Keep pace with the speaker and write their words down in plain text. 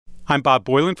I'm Bob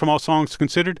Boylan from All Songs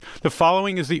Considered. The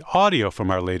following is the audio from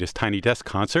our latest Tiny Desk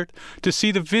concert. To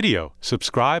see the video,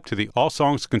 subscribe to the All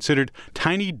Songs Considered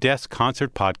Tiny Desk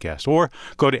Concert podcast or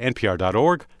go to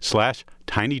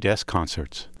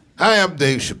npr.org/tinydeskconcerts. Hi, I'm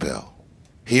Dave Chappelle,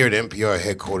 here at NPR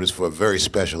headquarters for a very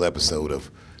special episode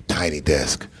of Tiny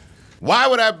Desk. Why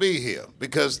would I be here?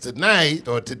 Because tonight,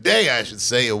 or today I should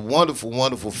say, a wonderful,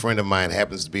 wonderful friend of mine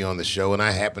happens to be on the show, and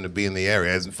I happen to be in the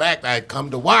area. As in fact, I had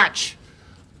come to watch,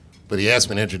 but he asked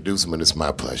me to introduce him, and it's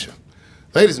my pleasure.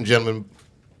 Ladies and gentlemen,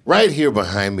 right here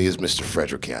behind me is Mr.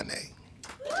 Frederick Yanné.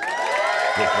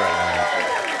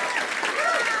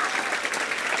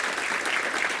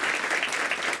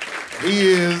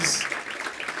 He is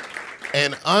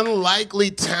an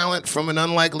unlikely talent from an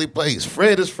unlikely place.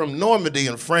 Fred is from Normandy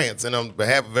in France, and on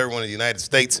behalf of everyone in the United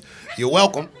States, you're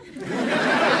welcome.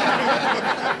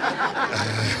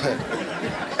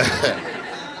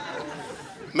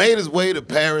 Made his way to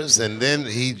Paris, and then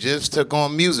he just took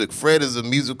on music. Fred is a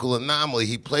musical anomaly.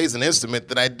 He plays an instrument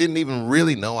that I didn't even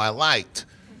really know I liked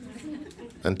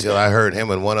until I heard him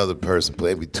and one other person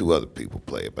play, maybe two other people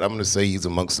play it. But I'm going to say he's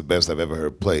amongst the best I've ever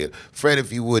heard play it. Fred,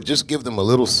 if you would, just give them a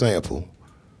little sample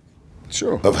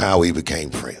of how he became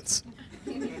Prince.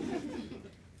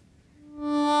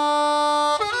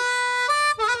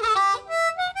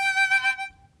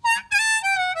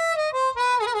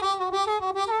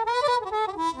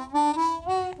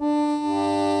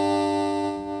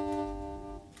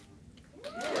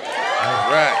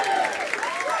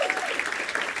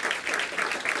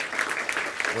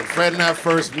 Fred and I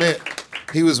first met,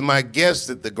 he was my guest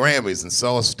at the Grammys and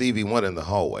saw Stevie Wonder in the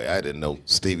hallway. I didn't know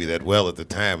Stevie that well at the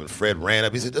time, and Fred ran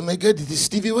up. He said, "Oh my God, this is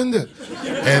Stevie Wonder."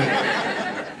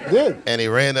 And he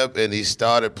ran up and he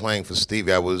started playing for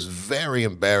Stevie. I was very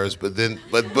embarrassed, but then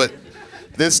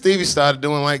Stevie started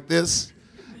doing like this.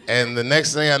 And the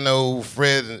next thing I know,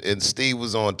 Fred and Steve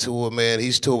was on tour, man.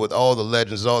 He's toured with all the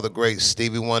legends, all the greats,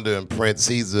 Stevie Wonder and Prince.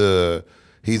 He's a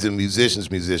musician's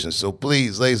musician. So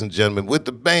please, ladies and gentlemen, with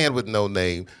the band with no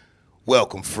name,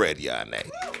 welcome Fred Yanné to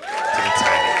the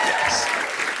Tiny Desk.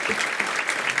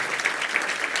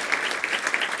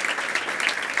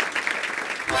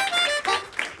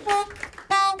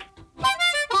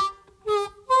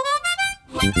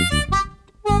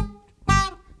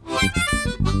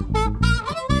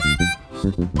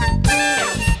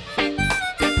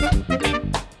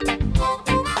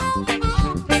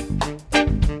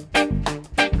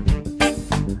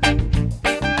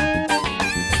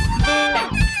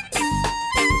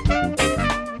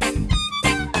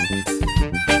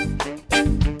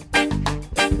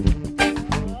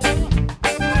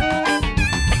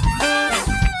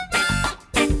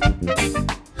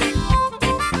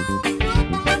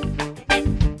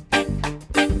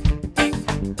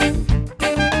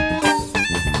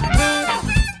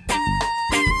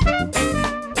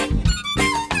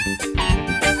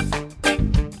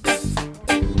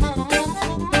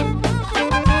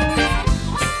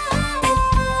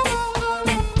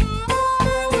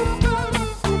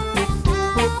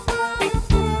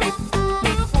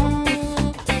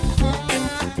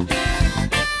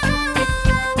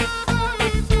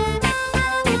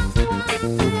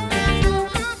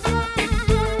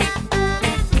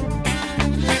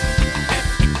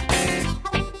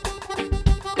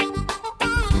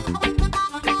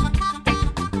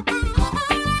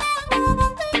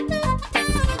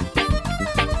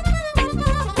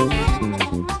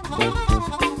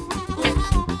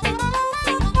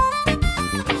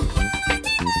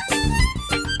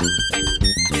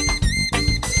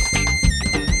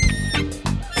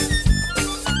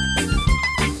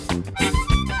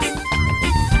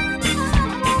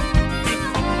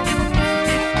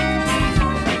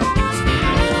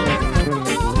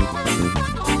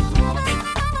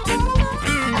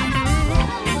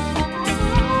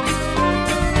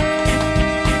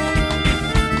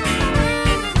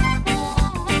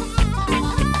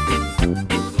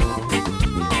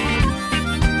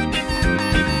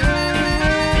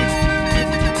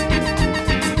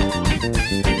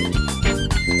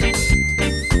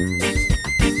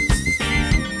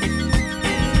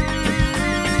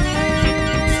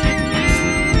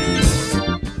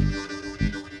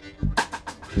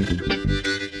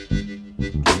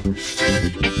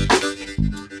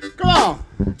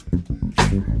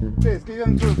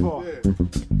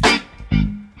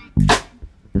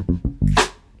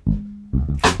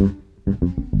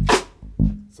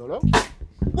 Solo.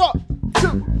 1,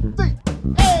 2, 3,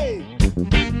 hey!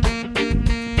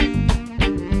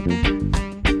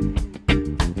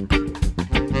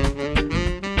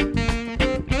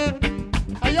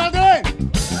 How y'all doing?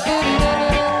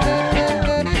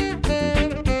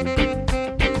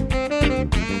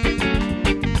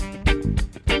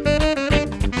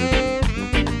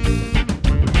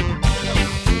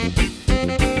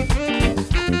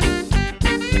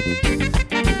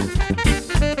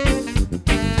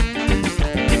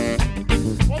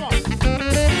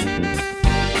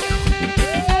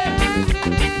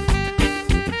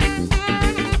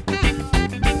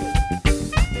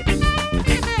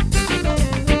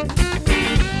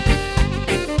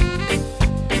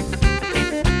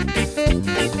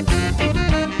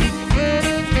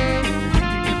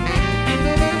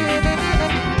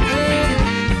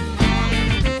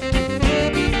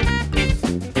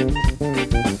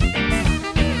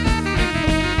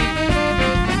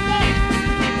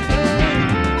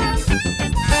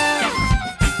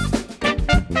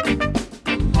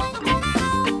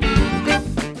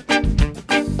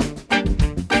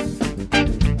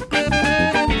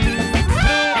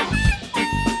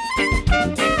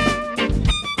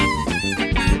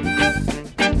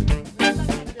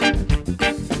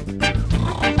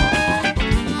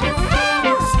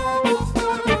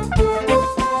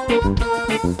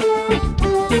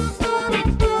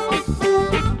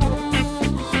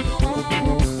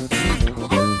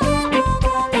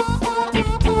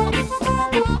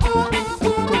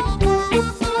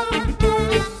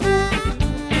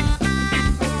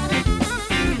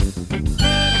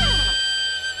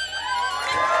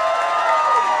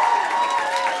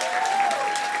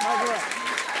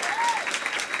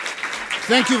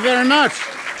 Thank you very much.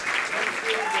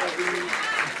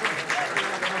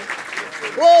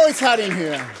 Whoa, it's hot in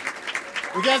here.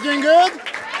 You guys doing good?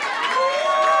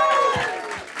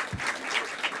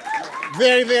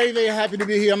 Very, very, very happy to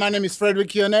be here. My name is Frederick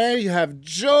Yonnet. You have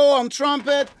Joe on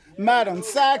trumpet, Matt on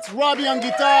sax, Robbie on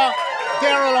guitar,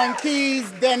 Daryl on keys,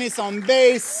 Dennis on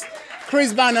bass,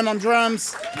 Chris Bynum on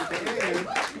drums,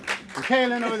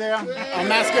 Kaylin over there on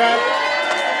mascot.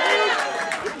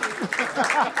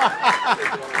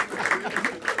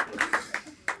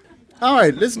 All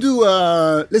right, let's do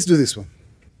this one.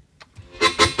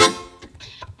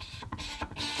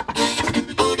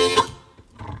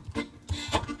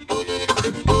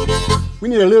 We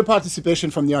need a little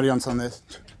participation from the audience on this.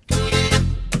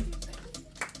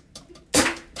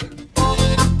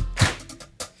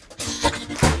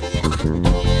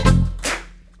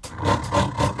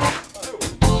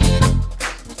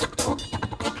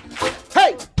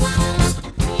 Hey!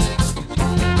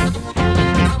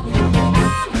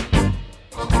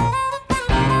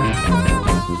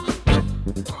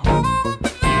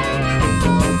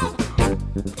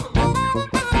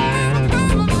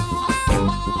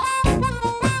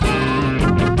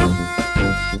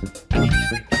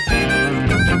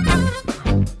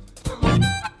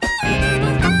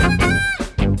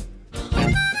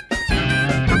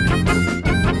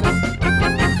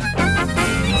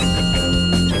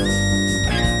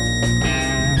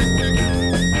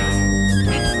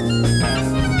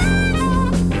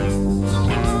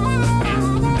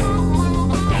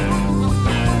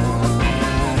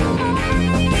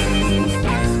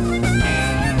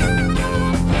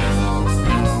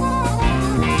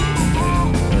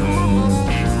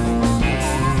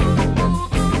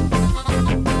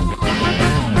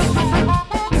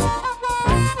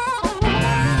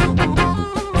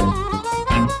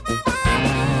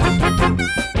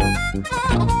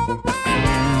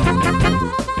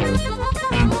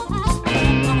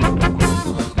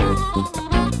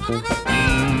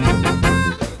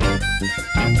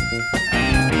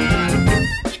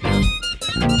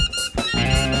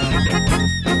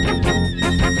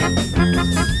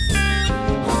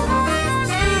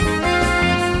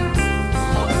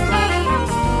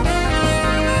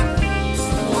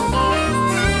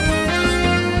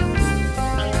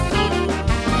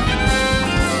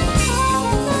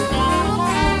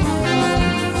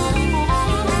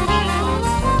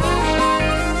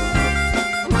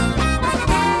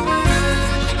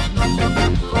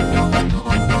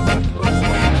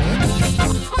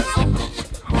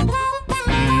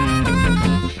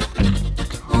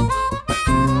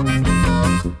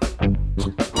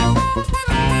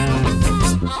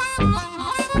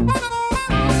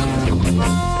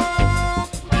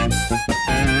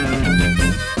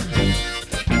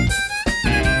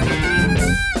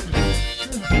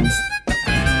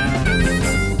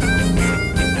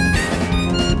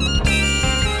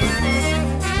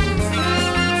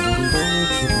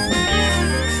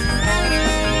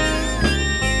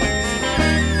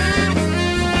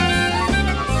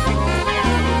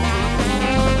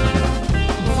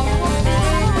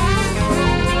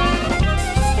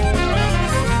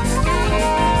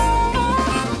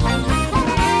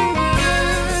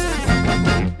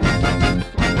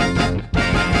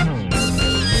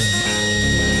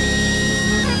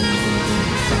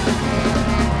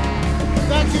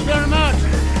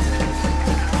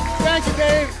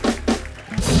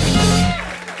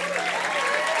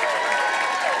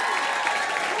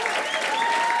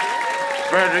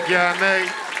 Frederick Yonnet.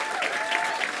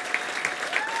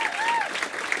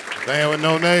 Man with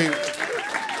no name.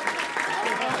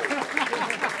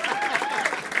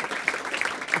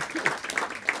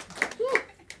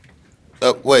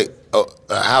 Wait.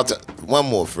 One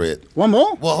more, Fred. One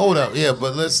more? Well, hold up. Yeah,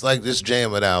 but let's just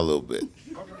jam it out a little bit.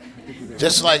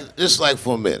 Just like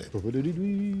for a minute.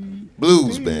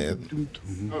 Blues band.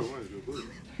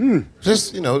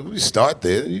 Just, we start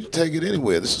there. You take it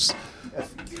anywhere. This is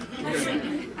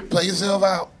play yourself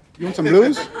out. You want some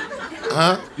blues?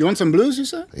 Huh? You want some blues, you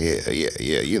said? Yeah.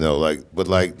 But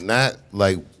not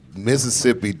like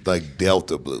Mississippi, like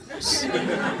Delta blues.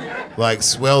 Like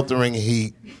sweltering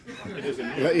heat.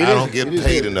 I don't get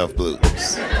paid enough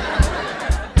blues.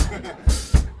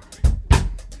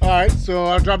 All right, so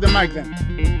I'll drop the mic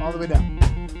then, all the way down.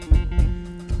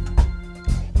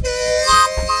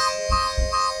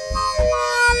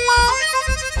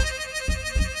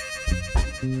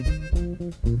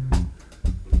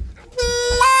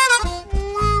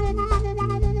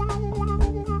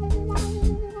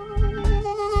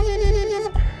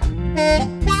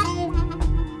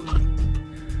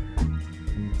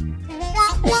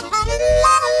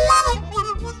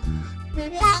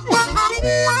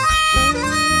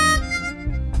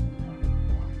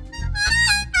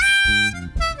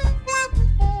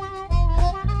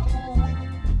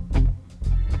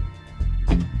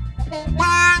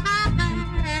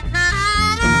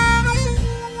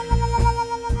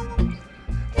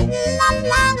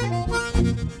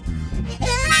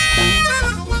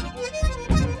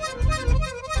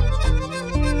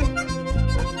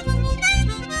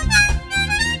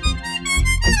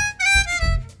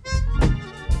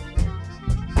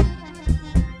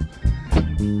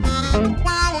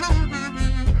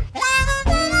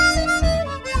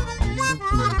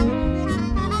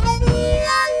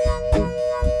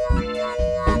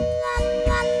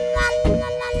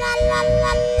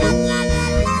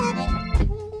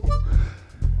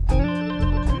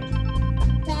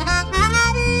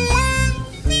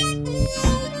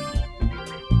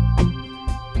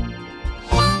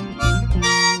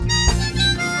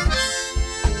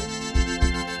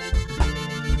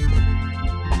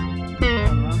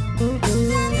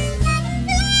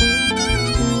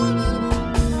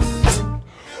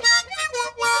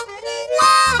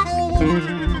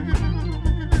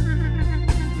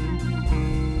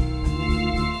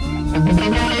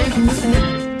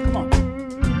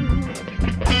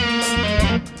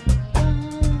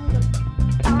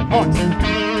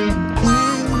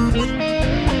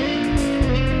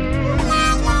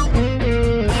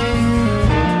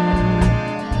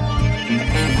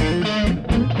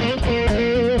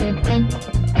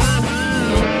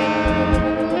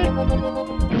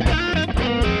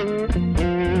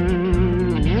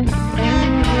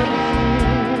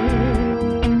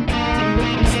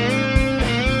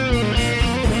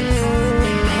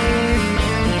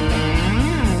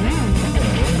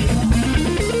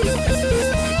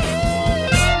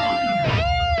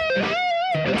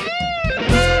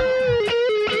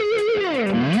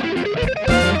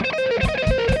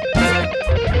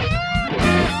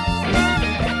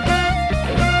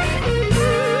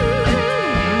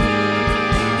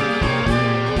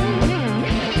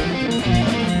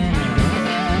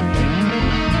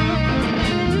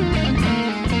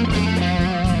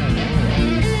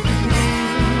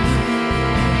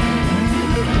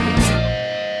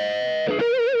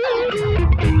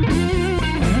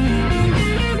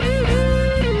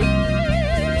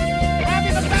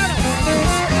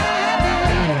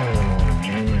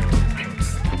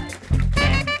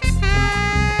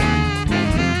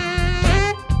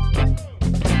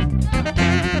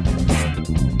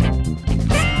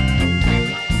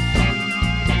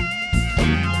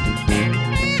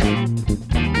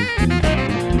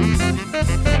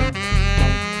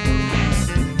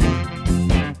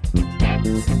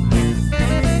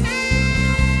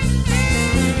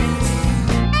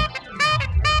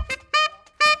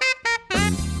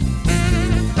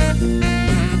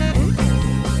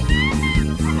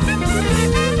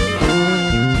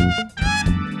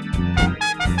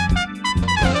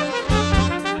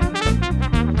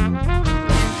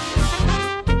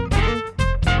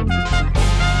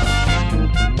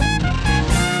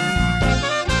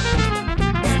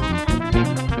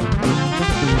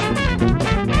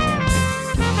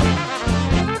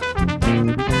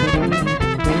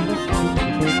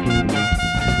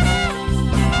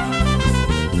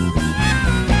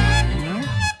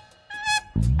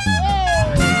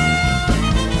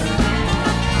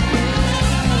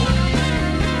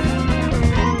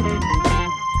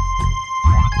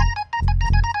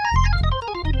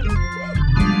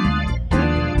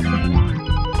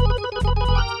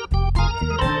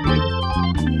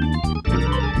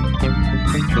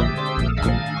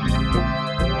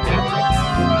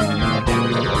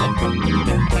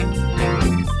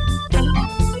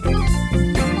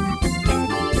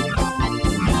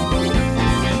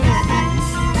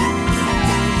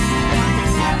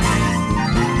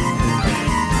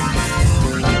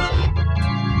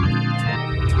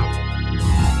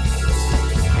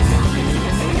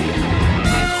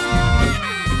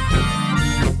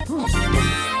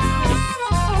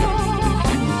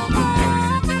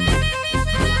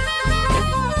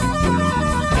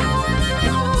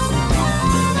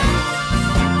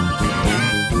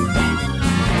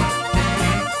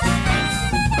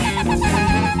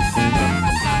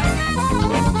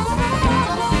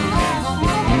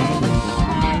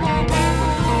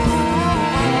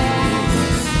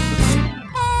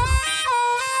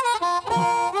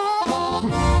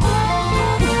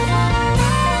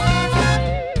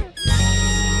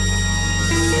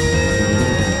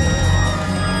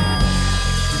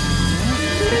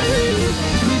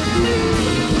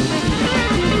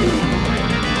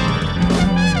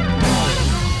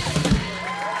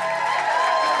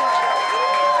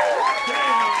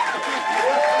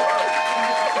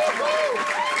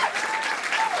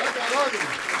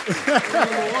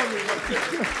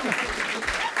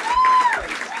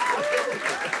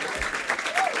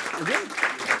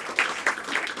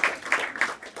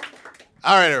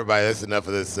 All right, everybody, that's enough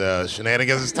of this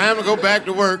shenanigans. It's time to go back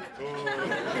to work.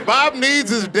 Bob needs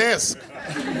his desk.